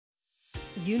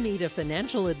You need a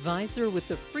financial advisor with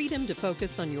the freedom to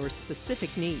focus on your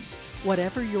specific needs.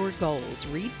 Whatever your goals,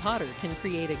 Reed Potter can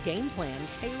create a game plan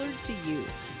tailored to you.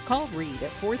 Call Reed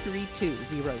at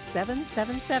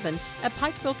 432-0777 at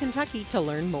Pikeville, Kentucky to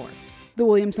learn more. The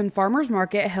Williamson Farmers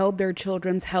Market held their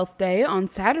Children's Health Day on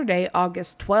Saturday,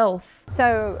 August 12th.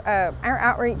 So our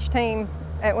outreach team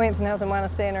at Williamson Health and Wellness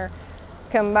Center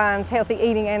combines healthy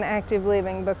eating and active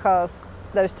living because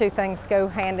those two things go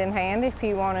hand in hand if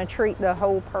you want to treat the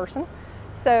whole person.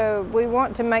 So we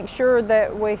want to make sure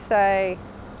that we say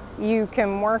you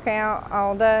can work out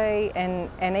all day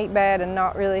and eat bad and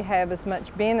not really have as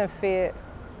much benefit,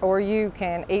 or you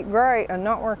can eat great and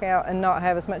not work out and not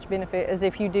have as much benefit as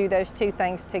if you do those two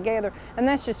things together. And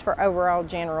that's just for overall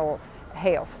general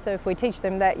health. So if we teach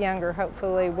them that younger,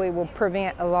 hopefully we will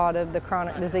prevent a lot of the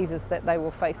chronic diseases that they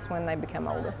will face when they become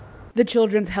older. The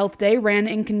Children's Health Day ran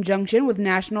in conjunction with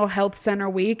National Health Center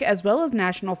Week as well as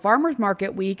National Farmers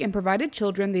Market Week and provided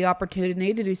children the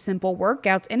opportunity to do simple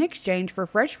workouts in exchange for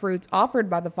fresh fruits offered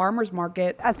by the farmers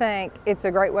market. I think it's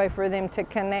a great way for them to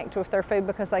connect with their food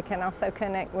because they can also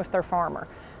connect with their farmer.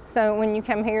 So when you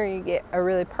come here, you get a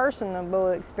really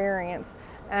personable experience.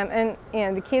 And you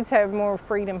know, the kids have more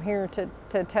freedom here to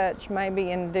touch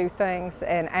maybe and do things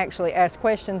and actually ask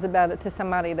questions about it to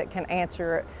somebody that can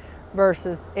answer it,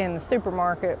 versus in the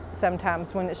supermarket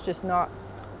sometimes when it's just not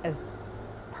as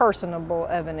personable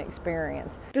of an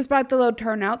experience. Despite the low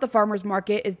turnout, the farmers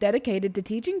market is dedicated to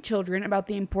teaching children about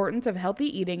the importance of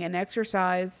healthy eating and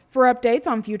exercise. For updates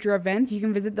on future events, you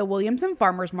can visit the Williamson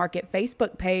Farmers Market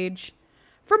Facebook page.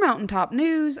 For Mountaintop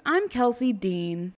News, I'm Kelsey Dean.